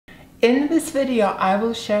In this video, I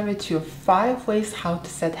will share with you 5 ways how to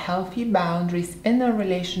set healthy boundaries in a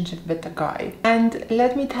relationship with a guy. And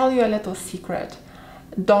let me tell you a little secret.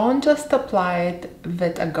 Don't just apply it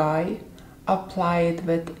with a guy, apply it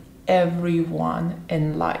with everyone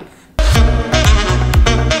in life.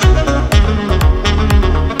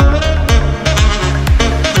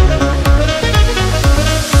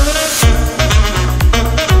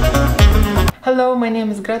 Hello, my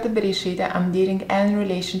name is Greta Bereisaite. I'm dating and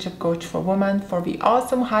relationship coach for women. For the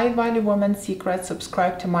awesome high-value woman secrets,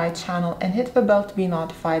 subscribe to my channel and hit the bell to be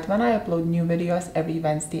notified when I upload new videos every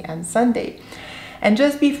Wednesday and Sunday. And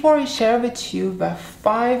just before I share with you the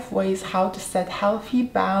 5 ways how to set healthy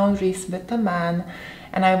boundaries with a man,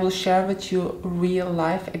 and I will share with you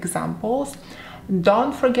real-life examples,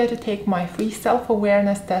 don't forget to take my free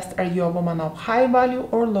self-awareness test. Are you a woman of high value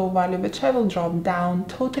or low value, which I will drop down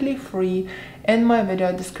totally free in my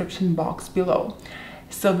video description box below.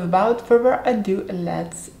 So without further ado,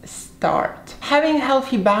 let's start. Having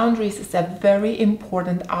healthy boundaries is a very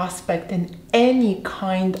important aspect in any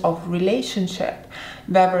kind of relationship,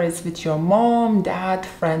 whether it's with your mom, dad,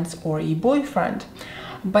 friends, or a boyfriend.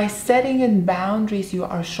 By setting in boundaries, you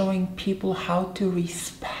are showing people how to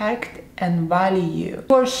respect and value you.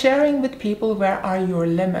 You are sharing with people where are your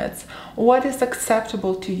limits, what is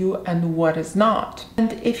acceptable to you and what is not.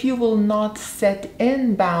 And if you will not set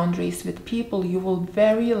in boundaries with people, you will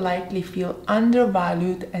very likely feel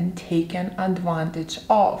undervalued and taken advantage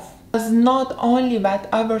of. Because not only that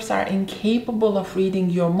others are incapable of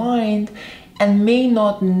reading your mind and may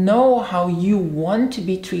not know how you want to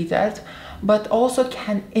be treated, but also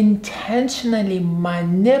can intentionally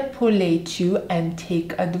manipulate you and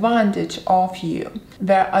take advantage of you,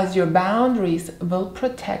 whereas your boundaries will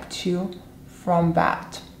protect you from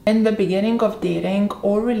that. In the beginning of dating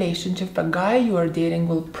or relationship, the guy you are dating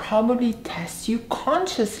will probably test you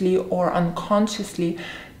consciously or unconsciously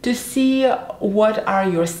to see what are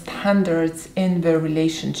your standards in the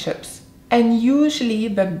relationships. And usually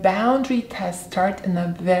the boundary tests start in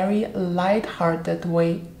a very light-hearted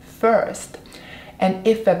way first. And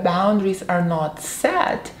if the boundaries are not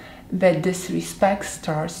set, the disrespect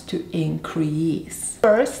starts to increase.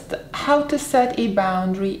 First, how to set a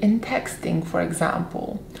boundary in texting, for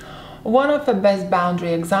example. One of the best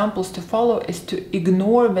boundary examples to follow is to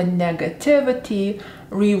ignore the negativity,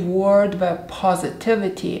 reward the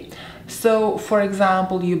positivity. So, for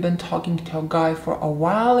example, you've been talking to a guy for a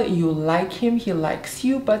while, you like him, he likes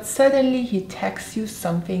you, but suddenly he texts you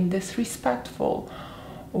something disrespectful.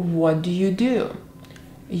 What do?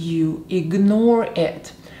 You ignore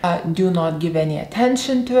it. Do not give any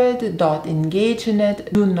attention to it, don't engage in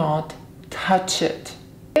it, do not touch it.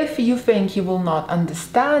 If you think he will not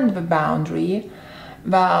understand the boundary,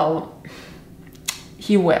 well,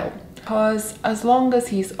 he will. Because as long as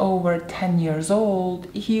he's over 10 years old,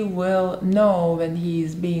 he will know when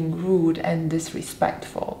he's being rude and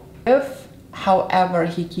disrespectful. If, however,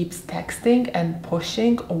 he keeps texting and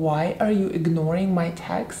pushing, why are you ignoring my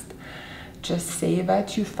text? Just say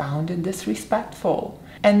that you found it disrespectful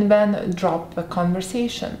and then drop the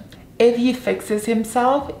conversation. If he fixes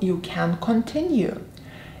himself, you can continue.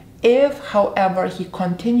 If, however, he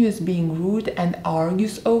continues being rude and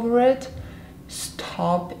argues over it,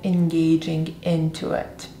 stop engaging into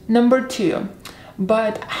it. Number 2.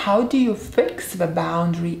 But how do you fix the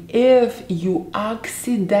boundary if you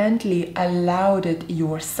accidentally allowed it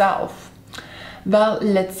yourself? Well,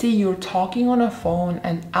 let's say you're talking on a phone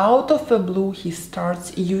and out of the blue he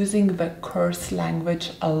starts using the curse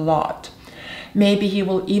language a lot. Maybe he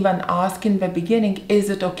will even ask in the beginning, is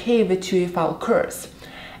it okay with you if I'll curse?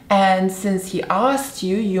 And since he asked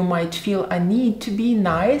you, you might feel a need to be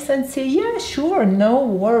nice and say, yeah, sure, no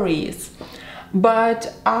worries.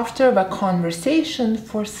 But after the conversation,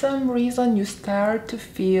 for some reason, you start to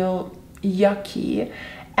feel yucky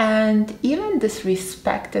and even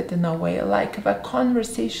disrespected in a way, like the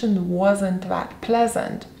conversation wasn't that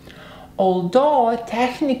pleasant. Although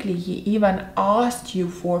technically he even asked you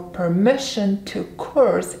for permission to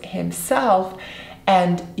curse himself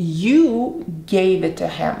and you gave it to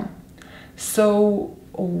him. So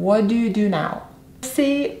what do you do now?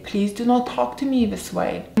 Say, please do not talk to me this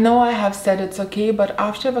way. I know I have said it's okay, but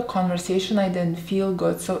after the conversation I didn't feel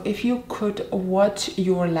good. So if you could watch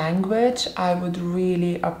your language, I would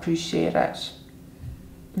really appreciate it.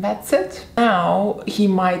 That's it. Now he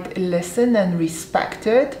might listen and respect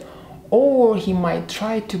it, or he might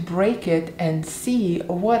try to break it and see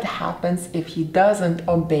what happens if he doesn't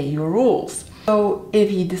obey your rules. So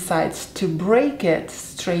if he decides to break it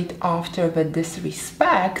straight after the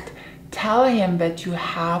disrespect, Tell him that you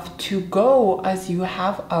have to go as you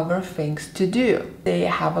have other things to do. Say,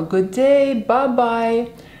 have a good day,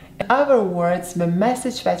 bye-bye. In other words, the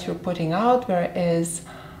message that you're putting out there is,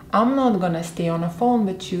 I'm not gonna stay on the phone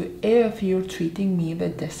with you if you're treating me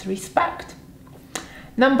with disrespect.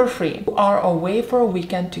 Number 3, you are away for a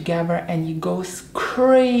weekend together and he goes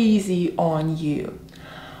crazy on you.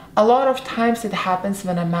 A lot of times it happens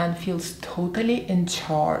when a man feels totally in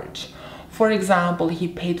charge. For example, he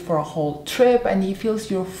paid for a whole trip and he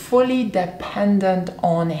feels you're fully dependent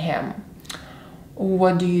on him.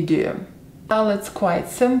 What do you do? Well, it's quite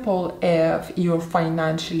simple. If you're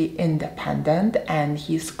financially independent and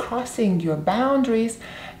he's crossing your boundaries,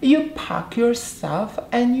 you pack your stuff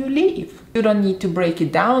and you leave. You don't need to break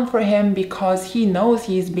it down for him because he knows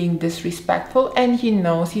he's being disrespectful and he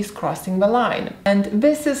knows he's crossing the line. And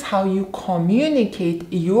this is how you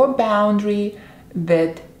communicate your boundary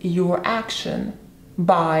with your action,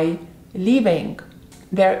 by leaving.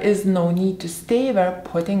 There is no need to stay there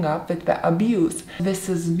putting up with the abuse. This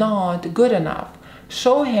is not good enough.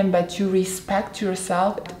 Show him that you respect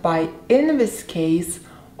yourself by, in this case,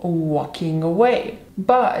 walking away.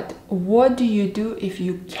 But what do you do if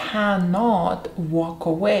you cannot walk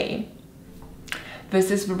away? This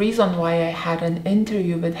is the reason why I had an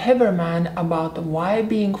interview with Hiberman about why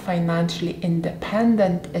being financially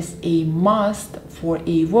independent is a must for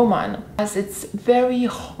a woman. As it's very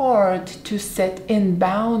hard to set in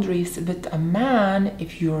boundaries with a man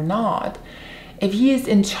if you're not. If he is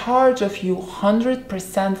in charge of you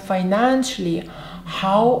 100% financially,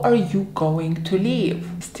 how are you going to leave?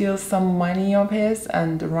 Steal some money of his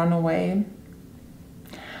and run away?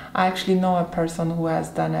 I actually know a person who has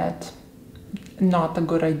done it. Not a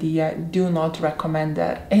good idea. Do not recommend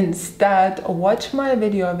it. Instead, watch my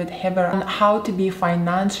video with Heather on how to be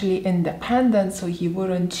financially independent so he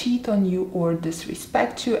wouldn't cheat on you or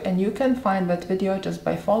disrespect you, and you can find that video just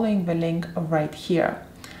by following the link right here.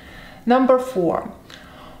 Number 4,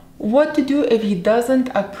 what to do if he doesn't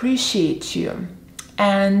appreciate you.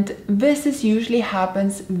 And this is usually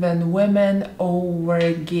happens when women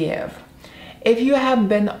overgive. If you have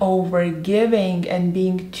been overgiving and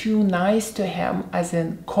being too nice to him, as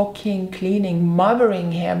in cooking, cleaning,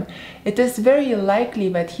 mothering him, it is very likely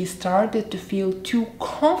that he started to feel too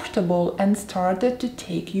comfortable and started to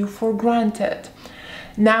take you for granted.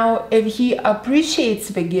 Now, if he appreciates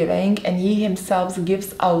the giving and he himself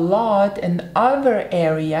gives a lot in other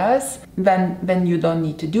areas, then you don't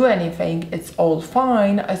need to do anything. It's all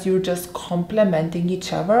fine, as you're just complementing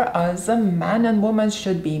each other as a man and woman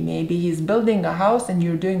should be. Maybe he's building a house and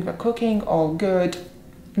you're doing the cooking, all good.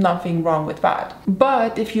 Nothing wrong with that.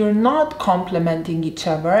 But if you're not complimenting each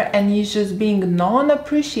other and he's just being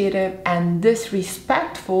non-appreciative and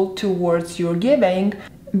disrespectful towards your giving,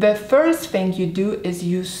 the first thing you do is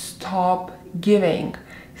you stop giving.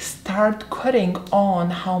 Start cutting on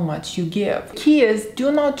how much you give. Key is,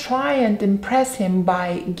 do not try and impress him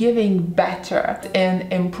by giving better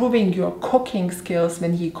and improving your cooking skills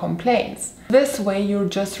when he complains. This way you're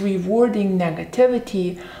just rewarding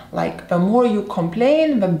negativity, like the more you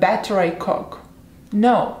complain, the better I cook.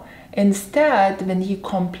 No. Instead, when he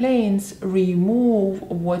complains, remove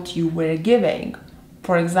what you were giving.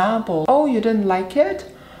 For example, oh, you didn't like it?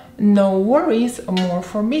 No worries, more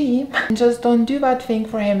for me. Just don't do that thing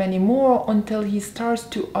for him anymore until he starts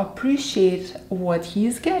to appreciate what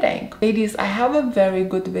he's getting. Ladies, I have a very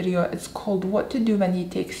good video. It's called What to Do When He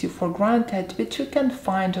Takes You for Granted, which you can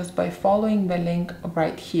find just by following the link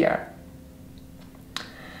right here.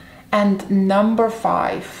 And number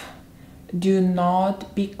 5, do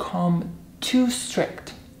not become too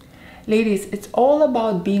strict. Ladies, it's all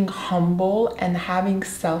about being humble and having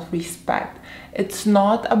self-respect. It's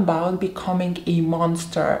not about becoming a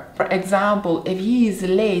monster. For example, if he is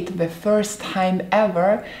late the first time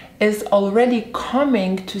ever, is already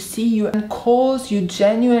coming to see you and calls you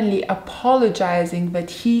genuinely apologizing that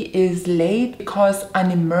he is late because an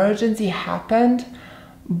emergency happened,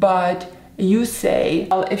 but you say,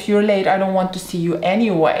 well, if you're late, I don't want to see you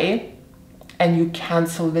anyway, and you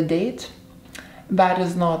cancel the date, that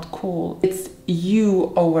is not cool. It's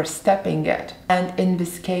you overstepping it. And in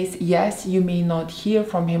this case, yes, you may not hear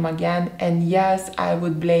from him again. And yes, I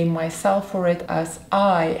would blame myself for it, as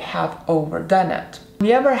I have overdone it. On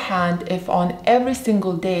the other hand, if on every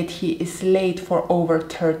single date he is late for over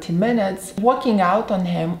 30 minutes, walking out on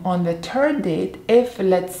him on the third date, if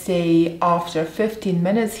let's say after 15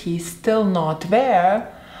 minutes he's still not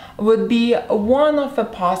there, would be one of the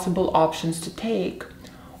possible options to take.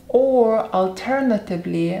 Or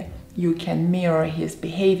alternatively, you can mirror his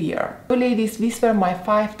behavior. So ladies, these were my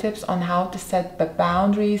 5 tips on how to set the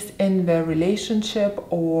boundaries in the relationship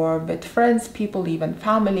or with friends, people, even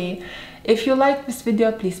family. If you like this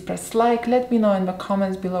video, please press like. Let me know in the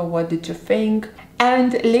comments below what did you think.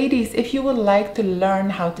 And ladies, if you would like to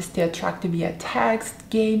learn how to stay attractive via text,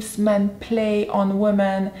 games men play on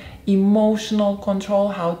women, emotional control,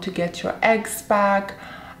 how to get your ex back,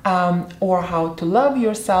 or how to love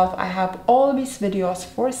yourself, I have all these videos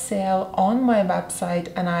for sale on my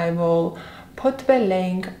website, and I will put the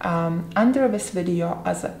link under this video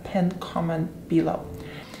as a pinned comment below.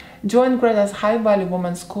 Join Greta's High Value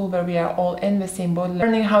Woman School, where we are all in the same boat,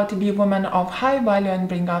 learning how to be women of high value and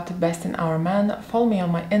bring out the best in our men. Follow me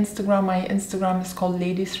on my Instagram. My Instagram is called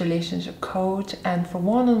Ladies Relationship Coach. And for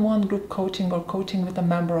one-on-one group coaching or coaching with a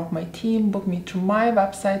member of my team, book me through my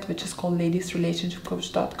website, which is called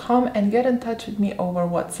ladiesrelationshipcoach.com, and get in touch with me over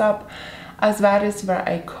WhatsApp, as that is where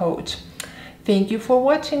I coach. Thank you for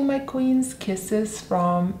watching, my queens. Kisses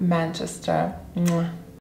from Manchester. Mwah.